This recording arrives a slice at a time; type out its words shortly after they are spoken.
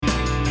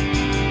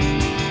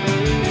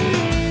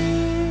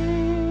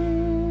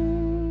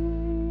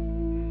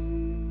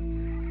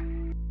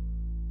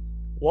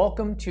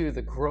Welcome to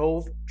the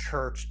Grove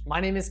Church.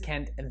 My name is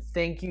Kent, and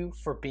thank you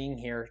for being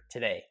here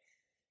today.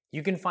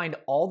 You can find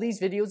all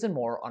these videos and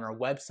more on our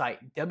website,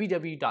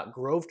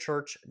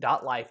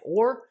 www.grovechurch.life,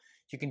 or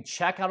you can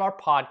check out our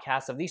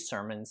podcasts of these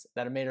sermons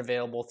that are made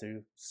available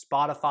through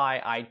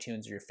Spotify,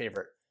 iTunes, or your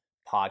favorite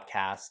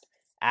podcast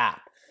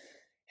app.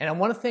 And I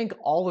want to thank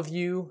all of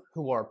you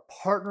who are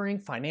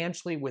partnering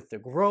financially with the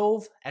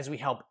Grove as we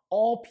help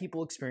all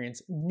people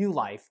experience new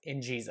life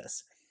in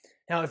Jesus.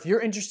 Now, if you're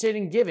interested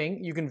in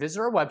giving, you can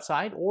visit our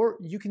website, or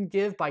you can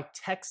give by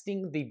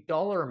texting the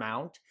dollar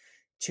amount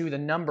to the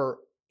number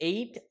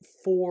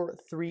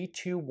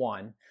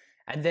 84321.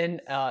 And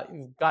then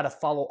you've got to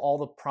follow all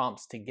the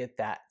prompts to get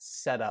that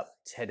set up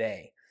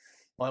today.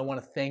 Well, I want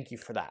to thank you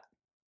for that.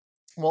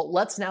 Well,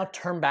 let's now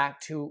turn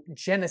back to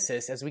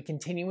Genesis as we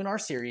continue in our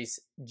series,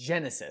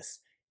 Genesis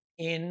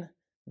in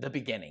the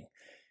Beginning.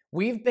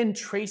 We've been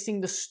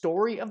tracing the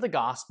story of the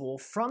gospel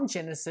from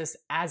Genesis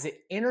as it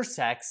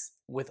intersects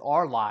with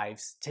our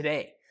lives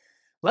today.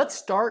 Let's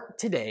start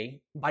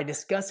today by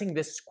discussing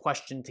this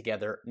question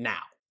together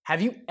now.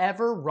 Have you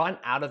ever run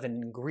out of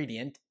an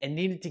ingredient and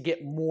needed to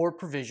get more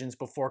provisions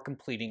before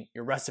completing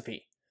your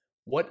recipe?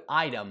 What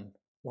item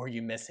were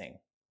you missing?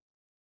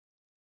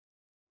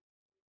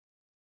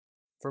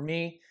 For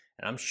me,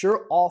 and I'm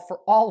sure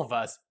for all of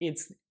us,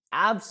 it's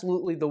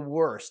absolutely the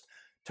worst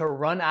to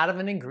run out of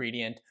an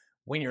ingredient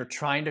when you're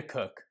trying to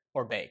cook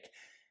or bake.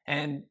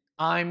 And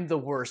I'm the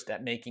worst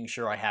at making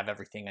sure I have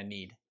everything I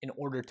need in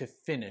order to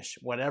finish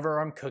whatever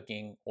I'm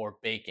cooking or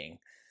baking.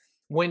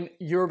 When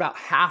you're about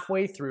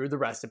halfway through the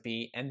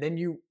recipe and then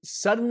you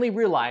suddenly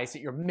realize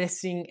that you're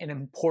missing an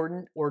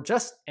important or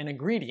just an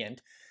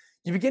ingredient,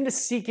 you begin to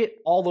seek it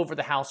all over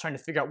the house trying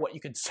to figure out what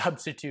you could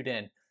substitute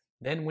in.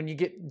 Then when you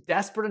get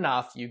desperate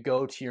enough, you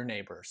go to your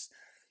neighbors.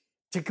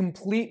 To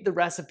complete the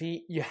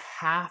recipe, you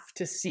have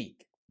to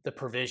seek the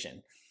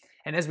provision.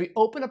 And as we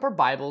open up our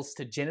Bibles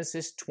to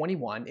Genesis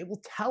 21, it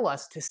will tell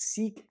us to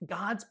seek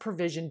God's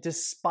provision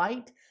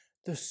despite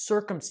the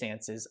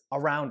circumstances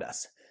around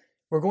us.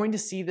 We're going to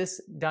see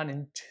this done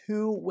in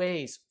two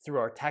ways through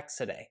our text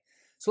today.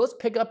 So let's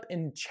pick up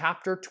in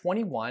chapter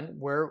 21,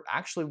 where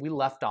actually we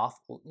left off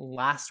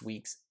last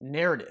week's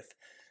narrative.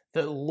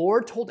 The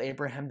Lord told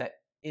Abraham that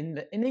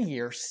in a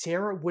year,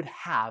 Sarah would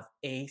have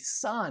a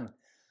son.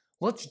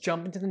 Let's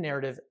jump into the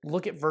narrative.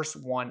 Look at verse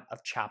 1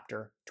 of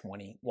chapter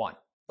 21.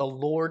 The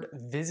Lord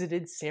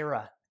visited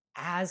Sarah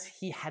as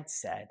he had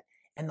said,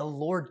 and the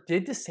Lord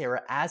did to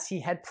Sarah as he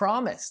had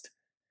promised.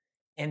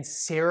 And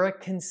Sarah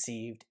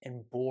conceived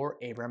and bore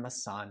Abram a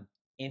son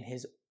in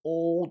his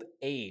old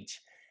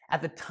age,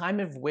 at the time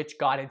of which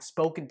God had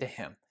spoken to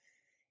him.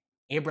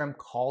 Abram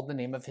called the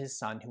name of his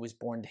son who was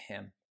born to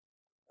him,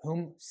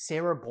 whom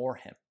Sarah bore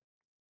him,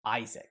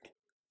 Isaac.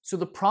 So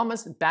the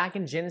promise back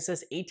in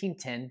Genesis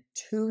 18:10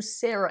 to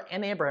Sarah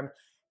and Abram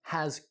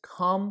has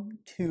come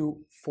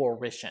to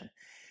fruition.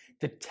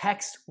 The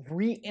text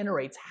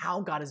reiterates how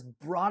God has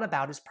brought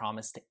about his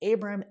promise to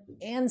Abraham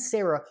and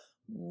Sarah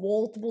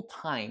multiple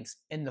times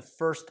in the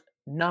first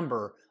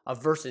number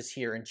of verses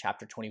here in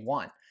chapter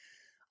 21.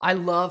 I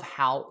love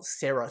how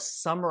Sarah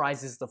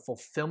summarizes the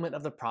fulfillment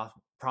of the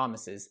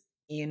promises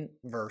in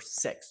verse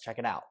 6. Check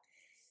it out.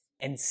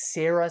 And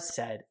Sarah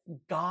said,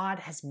 God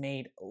has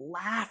made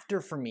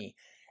laughter for me.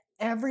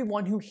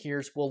 Everyone who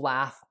hears will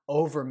laugh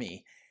over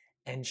me.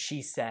 And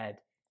she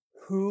said,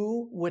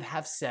 who would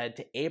have said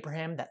to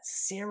Abraham that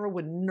Sarah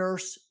would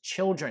nurse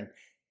children?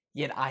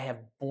 Yet I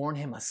have borne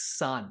him a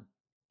son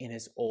in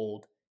his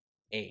old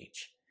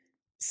age.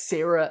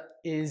 Sarah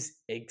is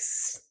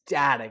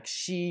ecstatic.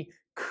 She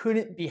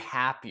couldn't be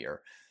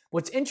happier.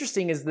 What's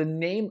interesting is the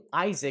name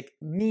Isaac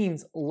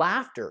means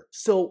laughter.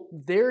 So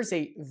there's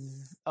a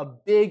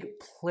big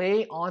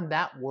play on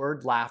that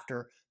word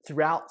laughter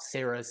throughout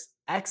Sarah's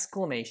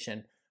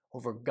exclamation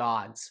over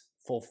God's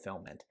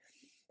fulfillment.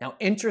 Now,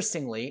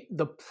 interestingly,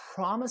 the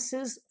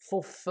promise's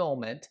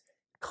fulfillment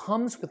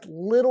comes with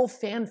little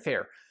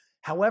fanfare.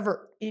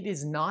 However, it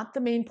is not the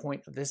main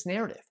point of this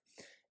narrative.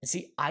 You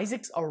see,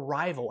 Isaac's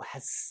arrival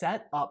has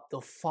set up the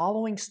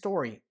following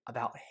story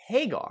about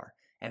Hagar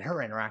and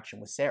her interaction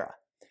with Sarah.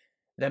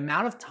 The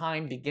amount of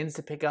time begins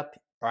to pick up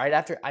right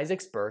after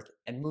Isaac's birth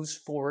and moves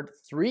forward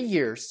 3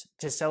 years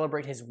to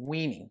celebrate his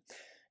weaning.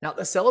 Now,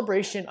 the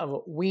celebration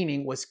of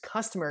weaning was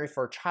customary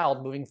for a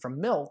child moving from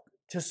milk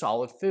to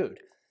solid food.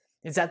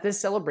 It's at this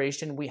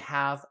celebration we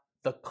have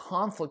the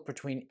conflict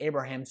between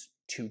Abraham's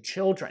two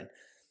children.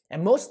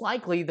 And most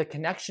likely the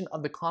connection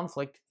of the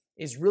conflict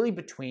is really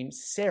between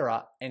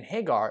Sarah and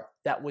Hagar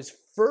that was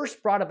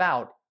first brought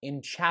about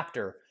in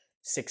chapter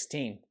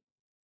 16.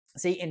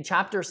 See, in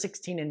chapter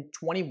 16 and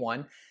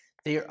 21,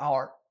 they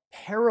are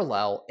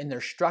parallel in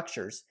their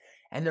structures,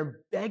 and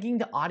they're begging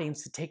the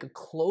audience to take a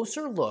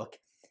closer look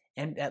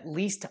and at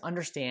least to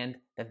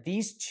understand that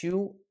these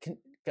two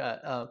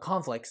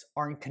conflicts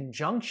are in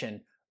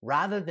conjunction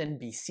rather than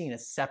be seen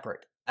as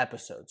separate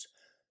episodes.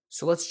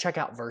 So let's check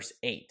out verse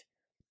 8.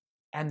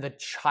 And the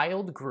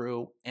child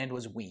grew and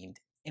was weaned,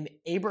 and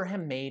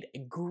Abraham made a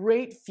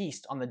great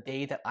feast on the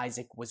day that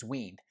Isaac was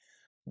weaned.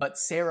 But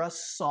Sarah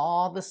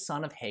saw the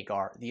son of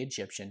Hagar, the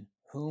Egyptian,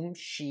 whom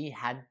she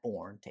had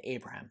borne to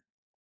Abraham,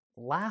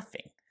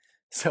 laughing.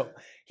 So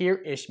here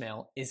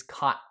Ishmael is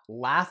caught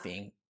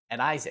laughing at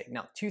Isaac.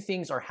 Now, two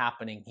things are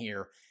happening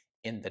here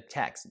in the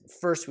text.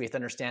 First, we have to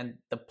understand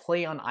the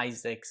play on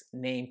Isaac's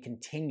name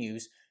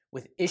continues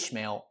with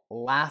Ishmael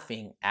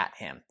laughing at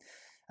him.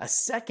 A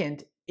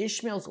second,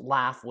 Ishmael's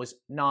laugh was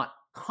not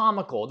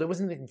comical. There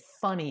wasn't anything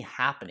funny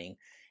happening.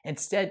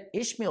 Instead,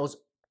 Ishmael's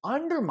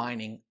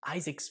undermining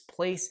Isaac's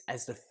place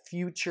as the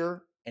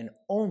future and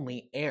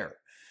only heir.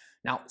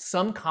 Now,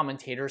 some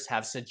commentators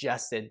have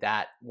suggested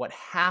that what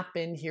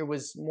happened here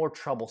was more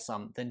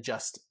troublesome than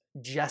just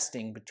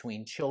jesting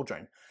between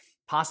children,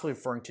 possibly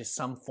referring to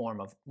some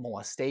form of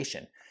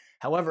molestation.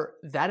 However,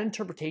 that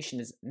interpretation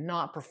is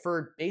not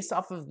preferred based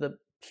off of the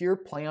pure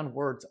play on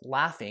words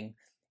laughing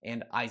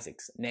and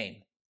Isaac's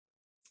name.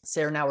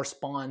 Sarah now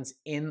responds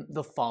in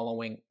the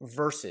following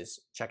verses.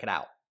 Check it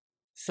out.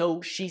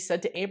 So she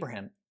said to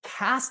Abraham,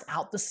 "Cast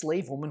out the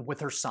slave woman with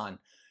her son,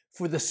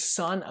 for the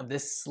son of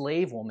this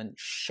slave woman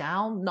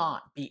shall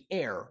not be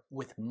heir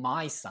with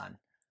my son,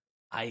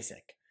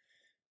 Isaac."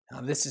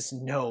 Now, this is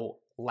no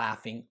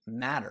laughing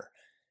matter.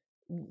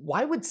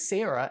 Why would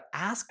Sarah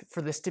ask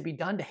for this to be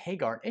done to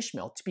Hagar and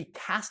Ishmael, to be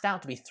cast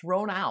out, to be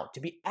thrown out, to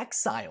be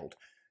exiled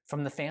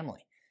from the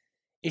family?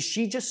 Is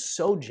she just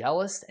so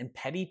jealous and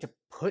petty to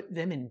put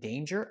them in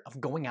danger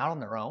of going out on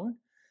their own?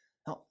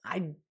 Now,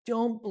 I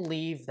don't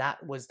believe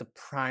that was the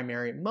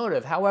primary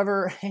motive.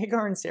 However,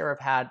 Hagar and Sarah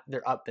have had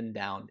their up and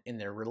down in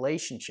their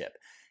relationship,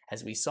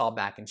 as we saw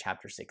back in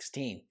chapter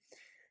 16.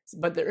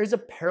 But there is a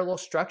parallel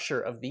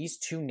structure of these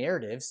two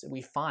narratives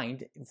we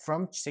find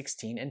from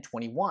 16 and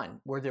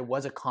 21, where there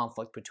was a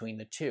conflict between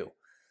the two.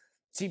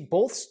 See,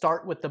 both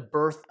start with the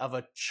birth of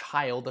a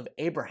child of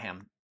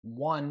Abraham,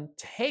 one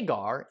to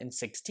Hagar in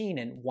 16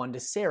 and one to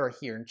Sarah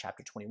here in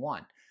chapter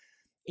 21.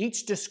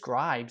 Each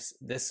describes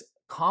this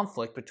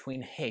conflict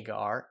between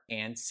Hagar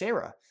and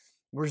Sarah,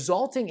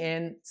 resulting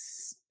in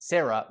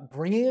Sarah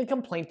bringing a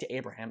complaint to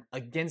Abraham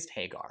against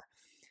Hagar.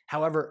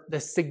 However, the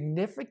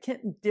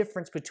significant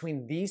difference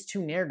between these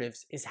two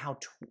narratives is how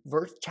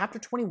chapter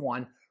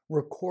 21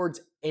 records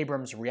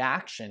Abram's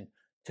reaction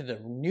to the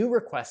new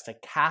request to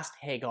cast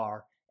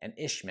Hagar and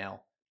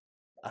Ishmael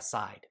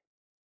aside.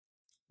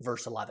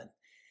 Verse 11,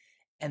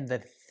 "And the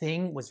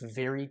thing was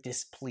very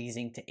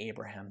displeasing to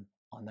Abraham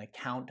on the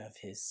account of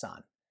his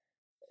son."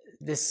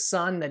 This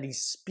son that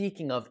he's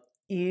speaking of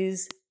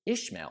is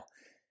Ishmael.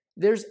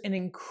 There's an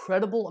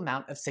incredible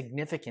amount of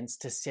significance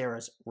to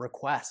Sarah's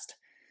request.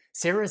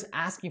 Sarah is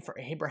asking for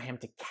Abraham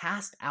to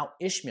cast out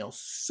Ishmael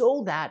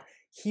so that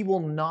he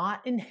will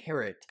not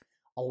inherit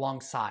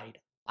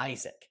alongside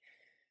Isaac.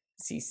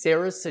 See,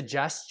 Sarah's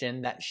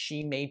suggestion that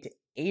she made to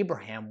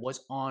Abraham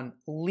was on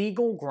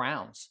legal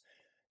grounds.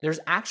 There's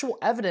actual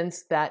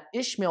evidence that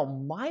Ishmael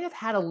might have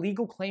had a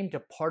legal claim to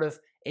part of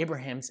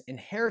Abraham's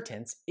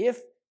inheritance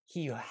if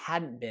he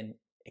hadn't been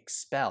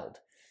expelled.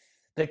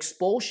 The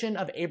expulsion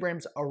of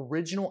Abraham's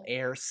original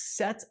heir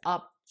sets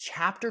up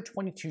chapter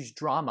 22's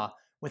drama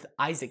with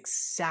Isaac's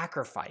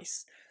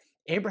sacrifice,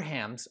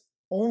 Abraham's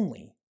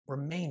only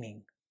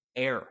remaining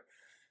heir.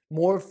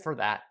 More for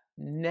that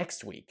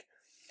next week.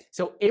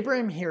 So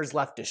Abraham here is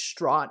left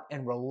distraught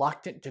and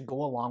reluctant to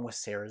go along with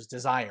Sarah's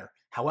desire.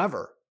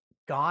 However,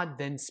 God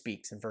then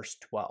speaks in verse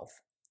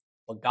 12.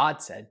 But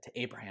God said to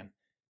Abraham,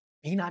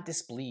 "Be not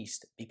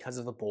displeased because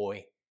of the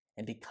boy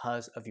and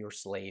because of your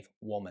slave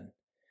woman.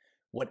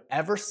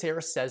 Whatever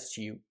Sarah says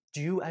to you,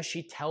 do as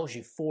she tells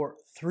you, for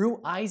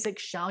through Isaac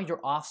shall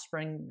your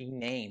offspring be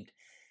named.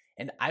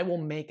 And I will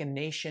make a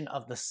nation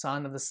of the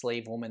son of the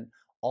slave woman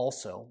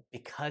also,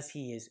 because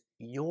he is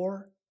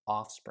your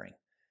offspring."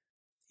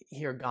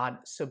 Here,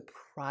 God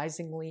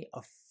surprisingly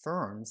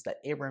affirms that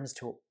Abraham is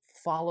to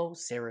follow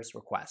Sarah's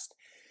request.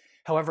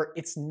 However,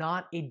 it's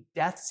not a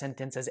death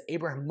sentence as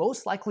Abraham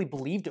most likely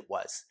believed it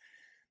was.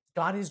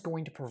 God is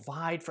going to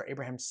provide for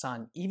Abraham's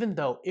son, even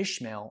though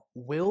Ishmael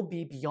will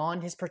be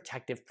beyond his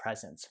protective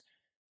presence.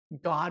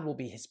 God will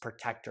be his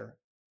protector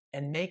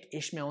and make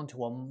Ishmael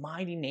into a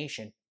mighty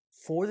nation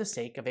for the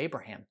sake of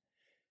Abraham.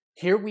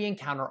 Here we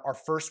encounter our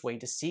first way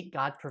to seek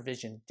God's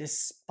provision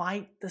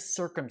despite the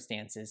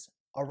circumstances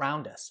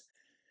around us.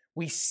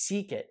 We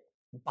seek it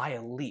by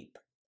a leap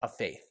of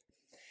faith.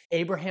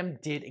 Abraham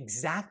did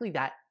exactly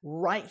that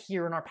right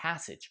here in our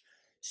passage.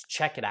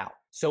 Check it out.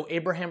 So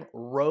Abraham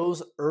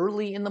rose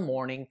early in the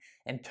morning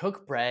and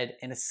took bread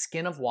and a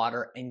skin of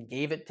water and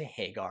gave it to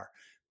Hagar,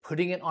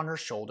 putting it on her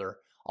shoulder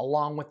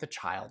along with the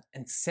child,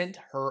 and sent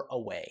her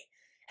away.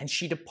 And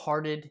she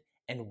departed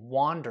and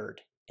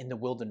wandered in the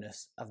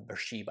wilderness of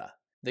Beersheba.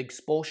 The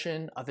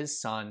expulsion of his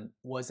son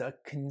was a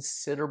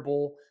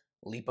considerable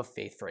leap of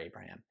faith for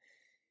Abraham.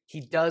 He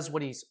does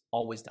what he's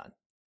always done.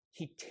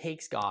 He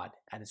takes God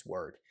at his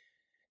word.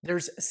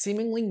 There's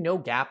seemingly no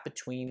gap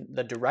between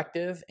the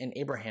directive and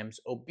Abraham's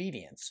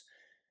obedience.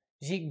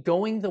 You see,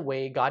 going the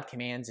way God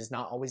commands is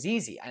not always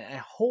easy. And I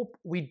hope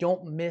we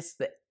don't miss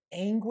the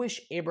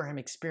anguish Abraham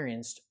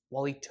experienced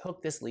while he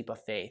took this leap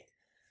of faith.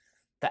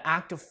 The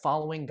act of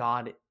following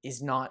God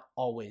is not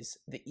always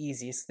the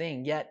easiest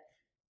thing, yet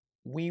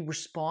we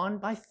respond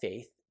by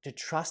faith to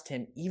trust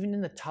Him even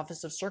in the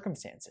toughest of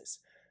circumstances.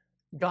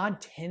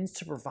 God tends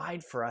to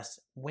provide for us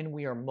when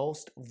we are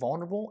most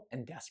vulnerable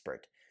and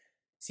desperate.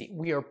 See,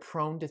 we are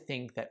prone to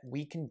think that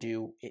we can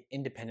do it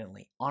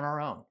independently on our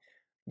own.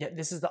 Yet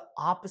this is the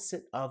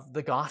opposite of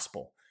the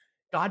gospel.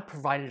 God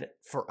provided it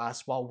for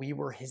us while we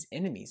were His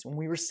enemies, when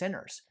we were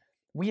sinners.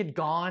 We had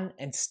gone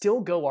and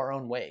still go our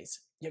own ways.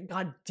 Yet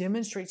God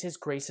demonstrates His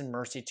grace and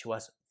mercy to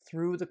us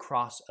through the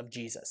cross of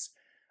Jesus.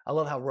 I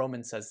love how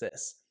Romans says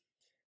this.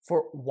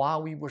 For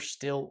while we were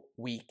still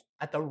weak,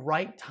 at the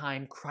right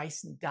time,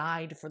 Christ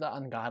died for the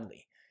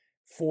ungodly.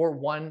 For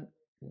one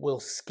will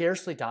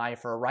scarcely die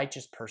for a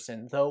righteous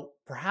person, though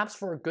perhaps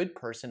for a good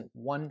person,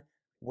 one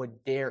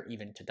would dare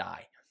even to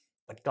die.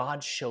 But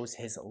God shows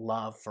His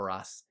love for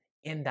us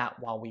in that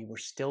while we were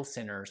still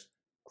sinners,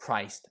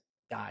 Christ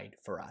died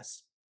for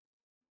us.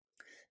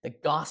 The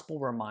gospel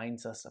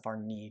reminds us of our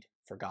need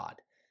for God.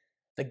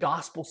 The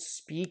gospel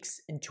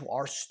speaks into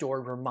our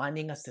story,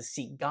 reminding us to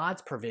seek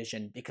God's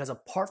provision, because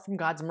apart from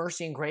God's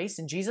mercy and grace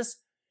in Jesus,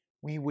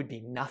 we would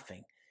be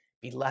nothing,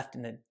 be left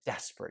in a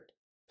desperate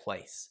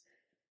place.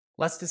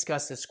 Let's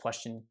discuss this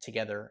question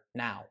together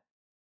now.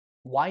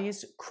 Why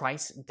is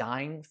Christ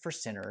dying for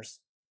sinners,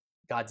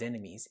 God's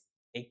enemies,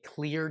 a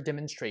clear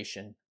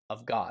demonstration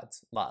of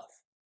God's love?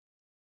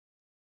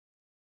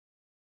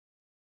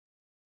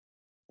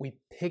 We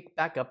pick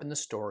back up in the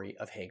story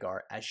of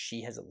Hagar as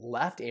she has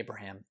left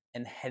Abraham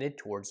and headed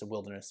towards the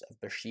wilderness of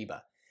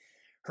Beersheba.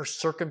 Her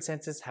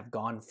circumstances have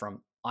gone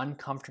from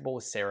uncomfortable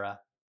with Sarah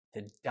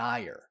to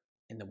dire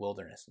in the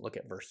wilderness. Look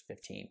at verse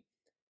 15.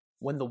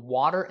 When the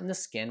water in the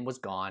skin was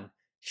gone,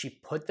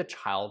 she put the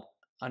child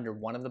under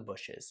one of the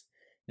bushes.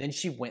 Then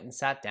she went and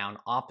sat down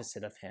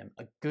opposite of him,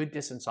 a good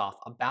distance off,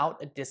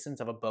 about a distance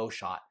of a bow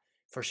shot.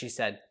 For she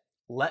said,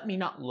 "Let me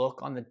not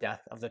look on the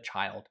death of the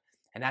child."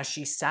 And as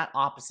she sat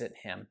opposite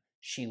him,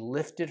 she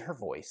lifted her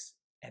voice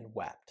and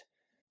wept.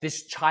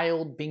 This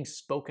child being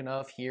spoken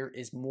of here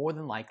is more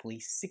than likely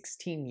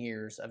 16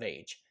 years of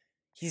age.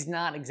 He's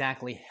not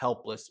exactly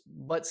helpless,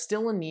 but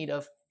still in need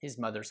of his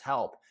mother's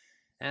help.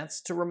 And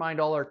that's to remind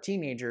all our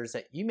teenagers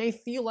that you may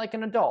feel like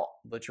an adult,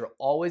 but you'll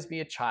always be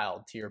a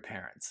child to your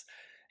parents.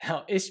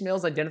 Now,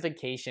 Ishmael's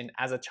identification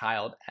as a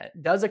child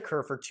does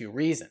occur for two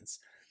reasons.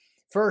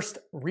 First,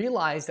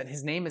 realize that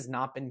his name has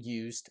not been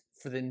used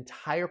for the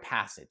entire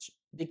passage,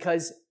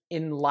 because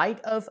in light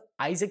of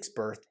Isaac's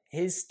birth,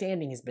 his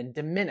standing has been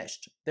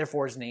diminished,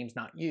 therefore his name's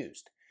not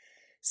used.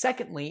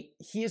 Secondly,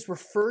 he is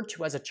referred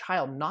to as a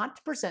child not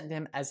to present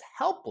him as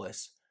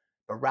helpless,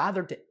 but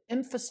rather to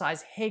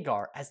emphasize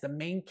Hagar as the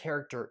main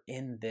character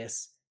in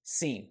this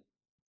scene.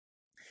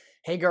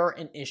 Hagar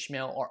and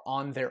Ishmael are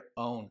on their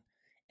own,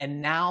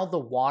 and now the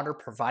water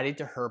provided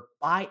to her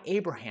by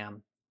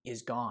Abraham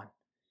is gone.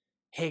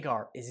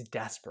 Hagar is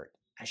desperate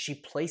as she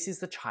places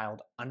the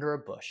child under a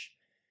bush.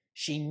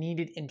 She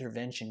needed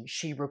intervention.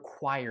 She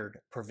required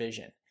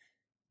provision.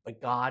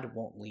 But God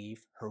won't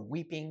leave her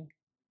weeping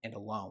and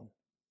alone.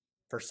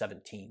 Verse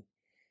 17.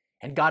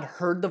 And God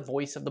heard the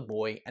voice of the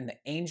boy, and the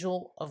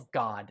angel of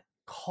God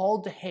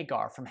called to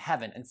Hagar from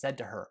heaven and said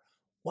to her,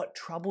 "What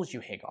troubles you,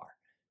 Hagar?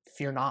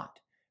 Fear not,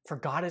 for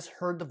God has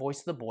heard the voice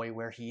of the boy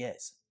where he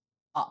is.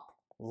 Up,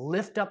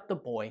 lift up the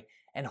boy,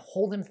 and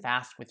hold him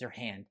fast with your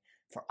hand,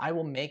 for I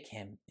will make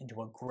him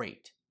into a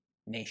great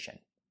nation."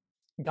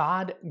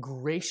 God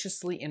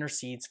graciously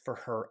intercedes for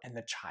her and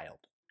the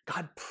child.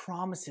 God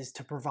promises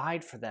to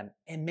provide for them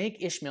and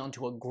make Ishmael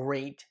into a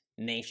great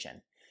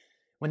nation.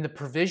 When the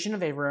provision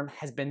of Abraham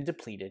has been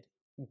depleted,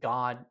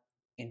 God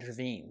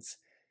intervenes,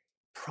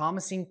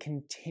 promising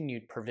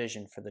continued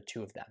provision for the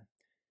two of them.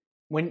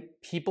 When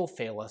people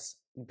fail us,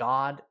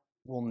 God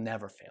will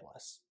never fail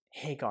us.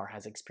 Hagar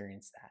has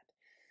experienced that.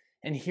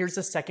 And here's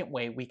the second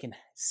way we can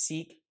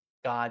seek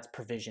God's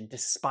provision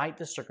despite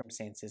the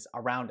circumstances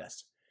around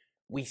us.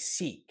 We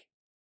seek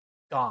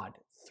God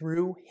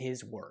through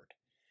His word.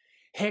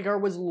 Hagar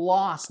was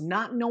lost,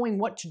 not knowing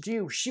what to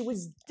do. She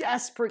was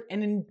desperate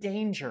and in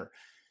danger.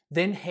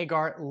 Then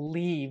Hagar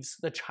leaves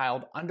the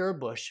child under a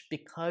bush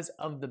because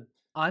of the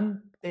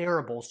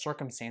unbearable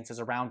circumstances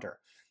around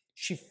her.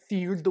 She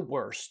feared the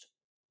worst,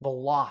 the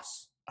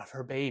loss of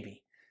her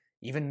baby.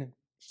 Even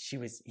he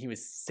was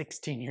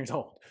 16 years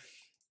old.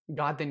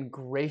 God then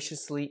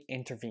graciously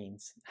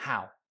intervenes.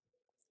 How?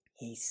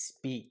 He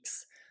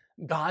speaks.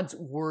 God's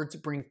words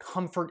bring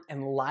comfort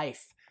and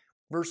life.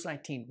 Verse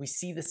 19, we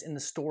see this in the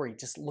story.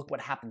 Just look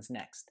what happens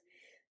next.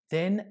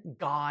 Then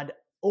God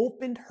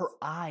opened her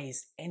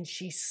eyes, and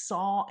she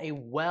saw a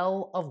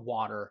well of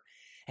water,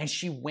 and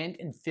she went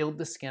and filled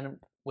the skin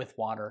with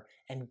water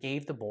and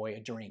gave the boy a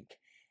drink.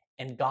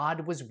 And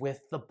God was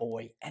with the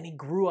boy, and he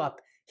grew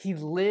up. He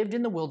lived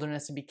in the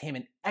wilderness and became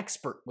an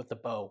expert with the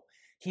bow.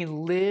 He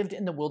lived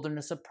in the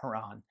wilderness of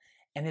Paran,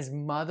 and his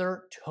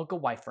mother took a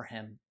wife for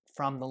him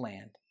from the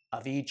land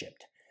of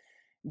Egypt.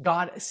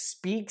 God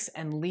speaks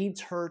and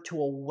leads her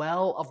to a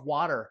well of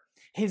water.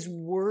 His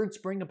words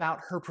bring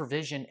about her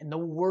provision in the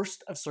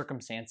worst of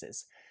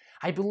circumstances.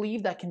 I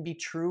believe that can be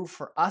true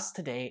for us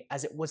today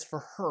as it was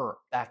for her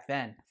back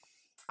then.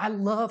 I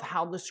love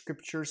how the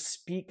scriptures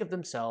speak of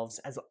themselves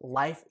as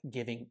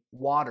life-giving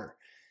water.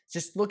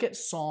 Just look at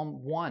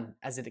Psalm 1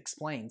 as it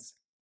explains.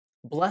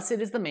 Blessed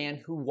is the man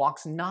who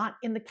walks not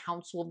in the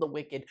counsel of the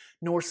wicked,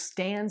 nor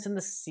stands in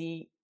the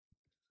seat.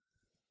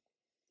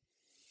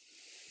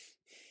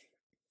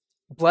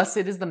 Blessed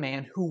is the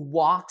man who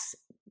walks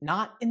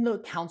not in the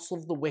counsel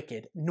of the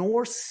wicked,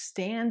 nor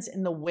stands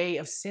in the way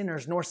of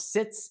sinners, nor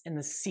sits in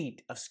the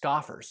seat of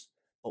scoffers.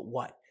 But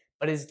what?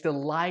 But his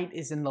delight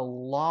is in the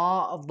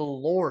law of the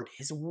Lord,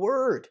 his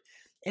word.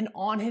 And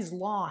on his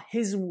law,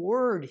 his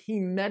word, he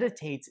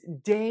meditates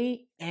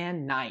day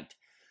and night.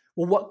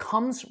 Well, what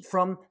comes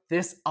from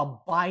this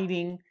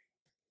abiding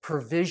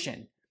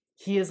provision?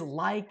 He is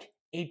like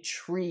a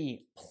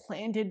tree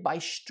planted by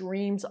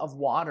streams of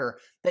water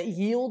that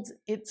yields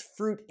its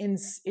fruit in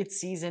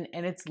its season,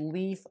 and its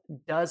leaf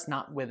does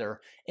not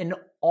wither. In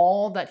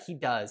all that he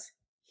does,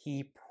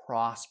 he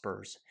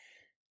prospers.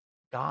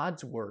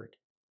 God's word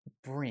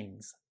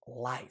brings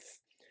life.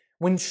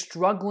 When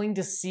struggling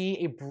to see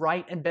a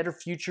bright and better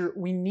future,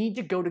 we need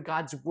to go to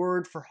God's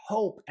word for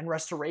hope and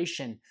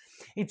restoration.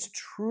 It's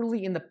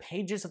truly in the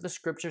pages of the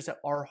scriptures that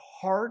our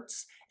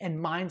hearts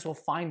and minds will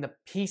find the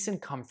peace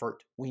and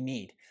comfort we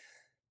need.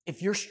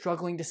 If you're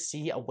struggling to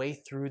see a way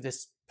through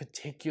this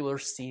particular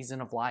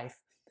season of life,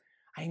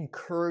 I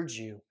encourage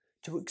you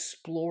to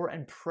explore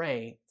and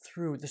pray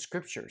through the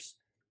scriptures,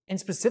 and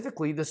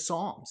specifically the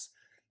Psalms.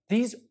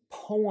 These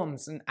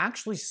poems and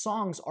actually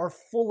songs are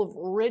full of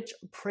rich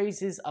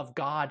praises of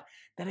God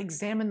that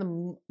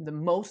examine the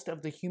most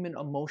of the human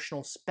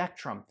emotional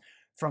spectrum,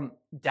 from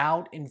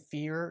doubt and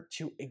fear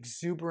to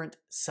exuberant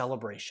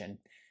celebration.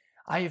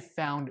 I have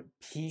found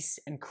peace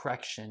and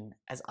correction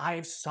as I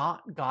have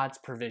sought God's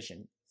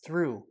provision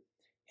through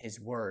his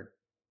word.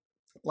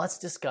 Let's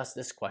discuss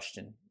this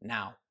question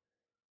now.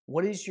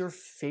 What is your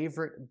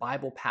favorite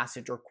Bible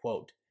passage or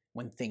quote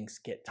when things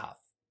get tough?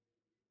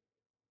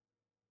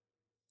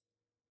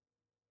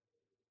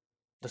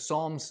 The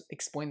Psalms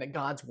explain that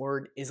God's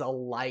word is a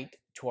light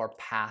to our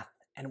path,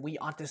 and we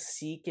ought to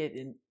seek it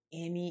in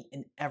any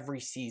and every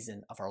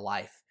season of our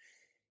life.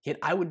 Yet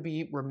I would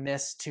be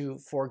remiss to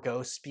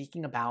forego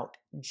speaking about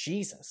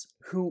Jesus,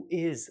 who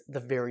is the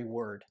very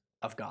word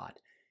of God.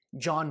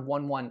 John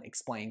 1:1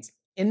 explains,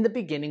 "In the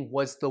beginning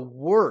was the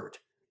Word,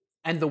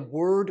 and the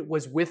Word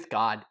was with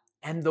God,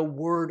 and the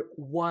Word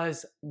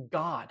was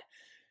God."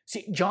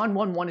 See, John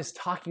 1:1 is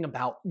talking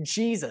about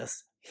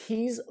Jesus.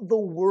 He's the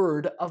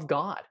Word of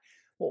God.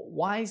 Well,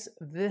 why is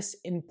this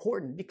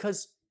important?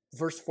 Because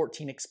verse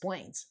 14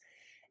 explains,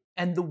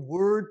 "And the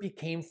Word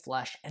became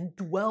flesh and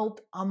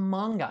dwelt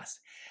among us,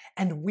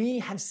 and we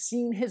have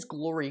seen his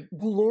glory,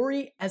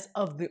 glory as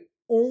of the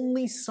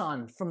only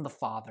Son from the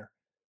Father,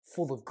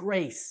 full of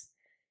grace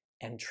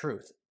and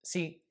truth."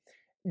 See,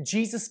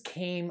 Jesus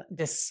came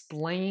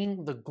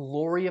displaying the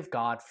glory of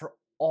God for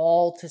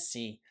all to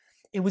see.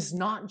 It was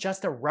not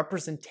just a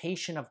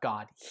representation of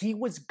God. He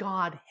was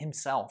God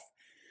himself.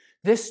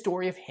 This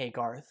story of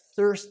Hagar,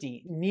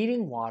 thirsty,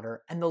 needing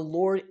water, and the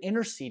Lord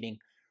interceding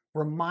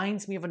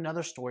reminds me of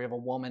another story of a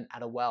woman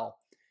at a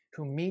well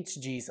who meets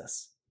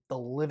Jesus, the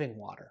living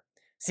water.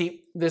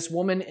 See, this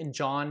woman in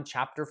John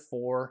chapter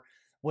 4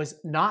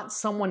 was not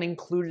someone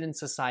included in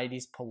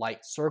society's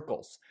polite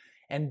circles.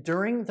 And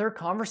during their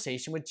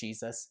conversation with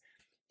Jesus,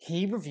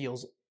 he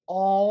reveals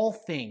all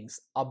things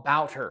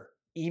about her,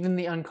 even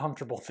the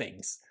uncomfortable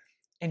things.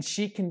 And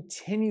she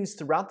continues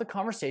throughout the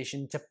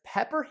conversation to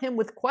pepper him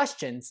with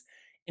questions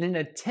in an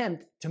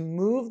attempt to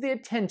move the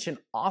attention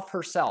off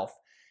herself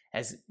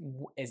as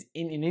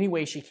in any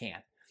way she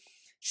can.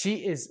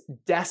 She is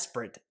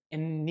desperate,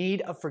 in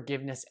need of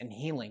forgiveness and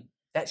healing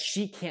that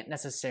she can't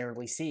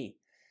necessarily see.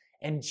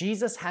 And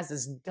Jesus has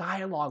this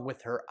dialogue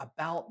with her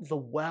about the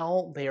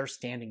well they are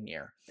standing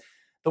near.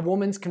 The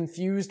woman's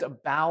confused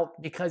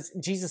because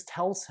Jesus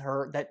tells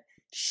her that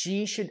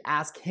she should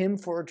ask him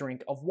for a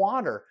drink of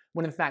water,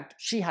 when in fact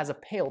she has a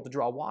pail to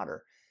draw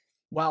water,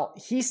 while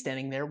he's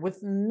standing there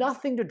with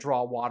nothing to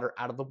draw water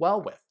out of the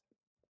well with.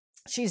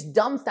 She's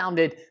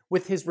dumbfounded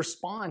with his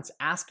response,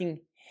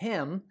 asking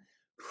him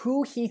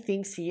who he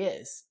thinks he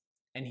is.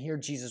 And here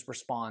Jesus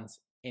responds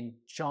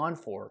in John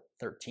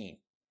 4:13.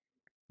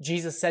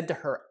 Jesus said to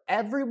her,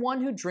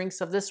 "Everyone who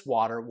drinks of this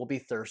water will be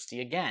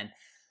thirsty again,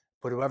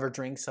 but whoever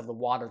drinks of the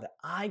water that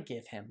I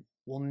give him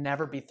will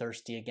never be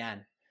thirsty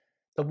again.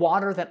 The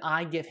water that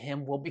I give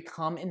him will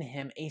become in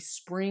him a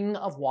spring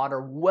of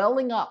water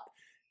welling up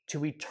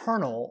to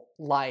eternal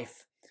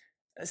life."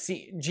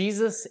 See,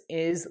 Jesus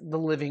is the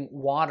living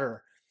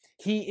water.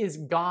 He is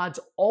God's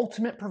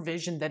ultimate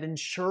provision that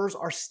ensures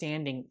our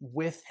standing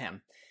with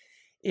him.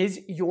 Is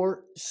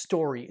your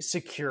story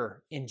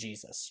secure in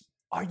Jesus?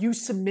 Are you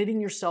submitting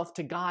yourself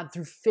to God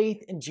through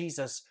faith in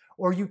Jesus,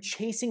 or are you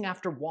chasing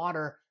after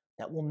water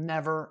that will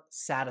never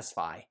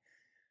satisfy?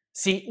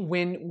 See,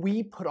 when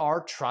we put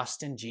our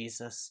trust in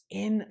Jesus,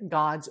 in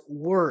God's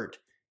word,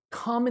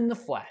 come in the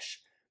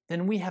flesh,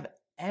 then we have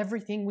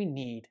everything we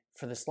need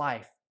for this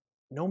life,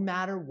 no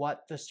matter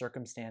what the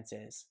circumstance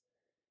is.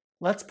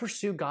 Let's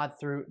pursue God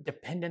through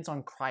dependence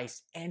on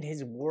Christ and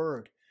His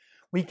Word.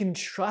 We can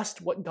trust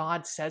what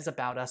God says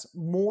about us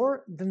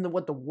more than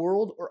what the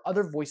world or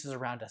other voices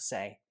around us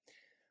say.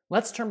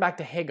 Let's turn back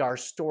to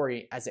Hagar's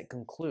story as it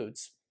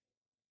concludes.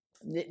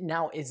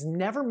 Now, it's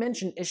never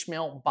mentioned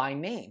Ishmael by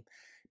name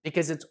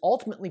because it's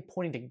ultimately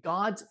pointing to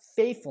God's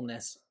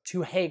faithfulness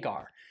to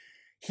Hagar.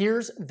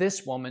 Here's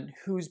this woman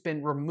who's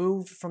been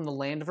removed from the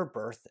land of her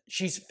birth.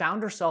 She's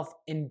found herself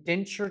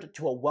indentured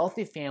to a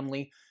wealthy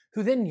family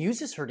who then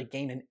uses her to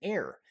gain an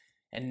heir.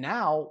 And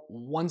now,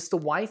 once the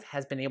wife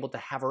has been able to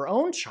have her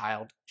own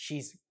child,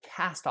 she's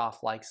cast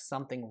off like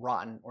something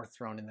rotten or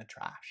thrown in the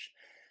trash.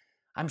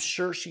 I'm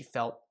sure she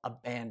felt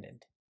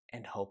abandoned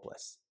and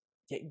hopeless.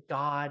 Yet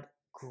God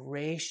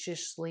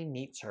graciously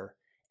meets her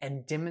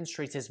and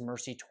demonstrates His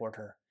mercy toward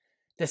her.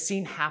 The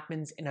scene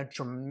happens in a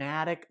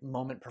dramatic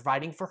moment,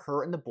 providing for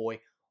her and the boy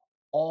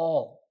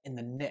all in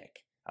the nick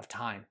of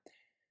time.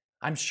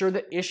 I'm sure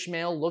that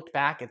Ishmael looked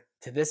back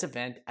to this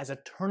event as a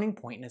turning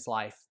point in his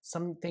life,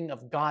 something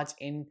of God's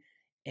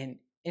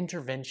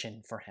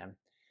intervention for him.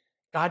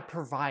 God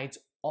provides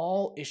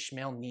all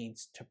Ishmael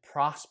needs to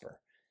prosper,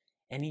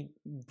 and He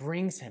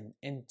brings him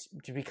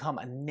to become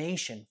a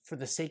nation for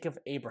the sake of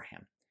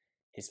Abraham,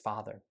 his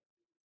father.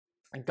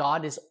 And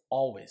God is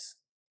always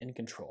in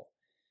control.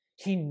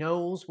 He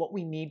knows what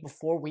we need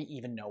before we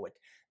even know it.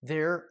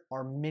 There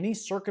are many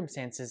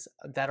circumstances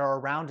that are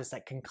around us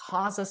that can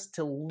cause us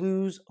to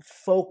lose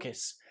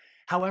focus.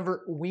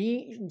 However,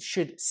 we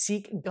should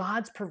seek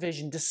God's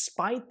provision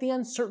despite the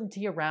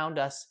uncertainty around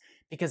us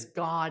because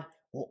God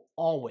will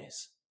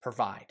always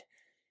provide.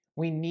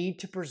 We need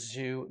to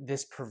pursue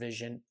this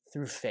provision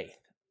through faith.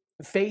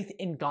 Faith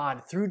in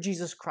God through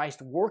Jesus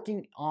Christ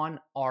working on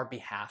our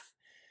behalf.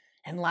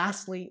 And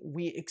lastly,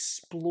 we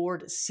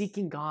explored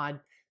seeking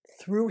God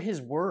through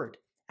His Word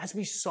as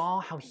we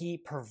saw how He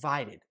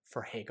provided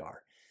for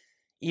Hagar.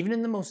 Even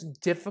in the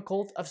most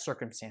difficult of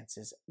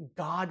circumstances,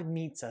 God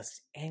meets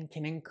us and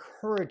can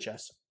encourage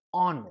us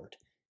onward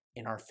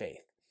in our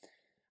faith.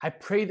 I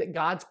pray that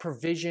God's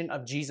provision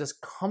of Jesus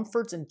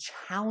comforts and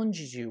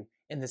challenges you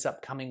in this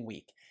upcoming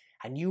week,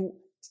 and you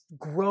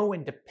grow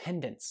in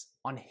dependence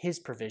on His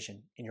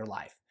provision in your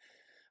life.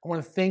 I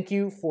want to thank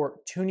you for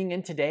tuning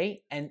in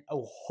today, and I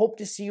hope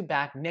to see you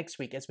back next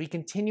week as we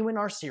continue in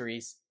our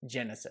series,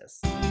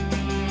 Genesis.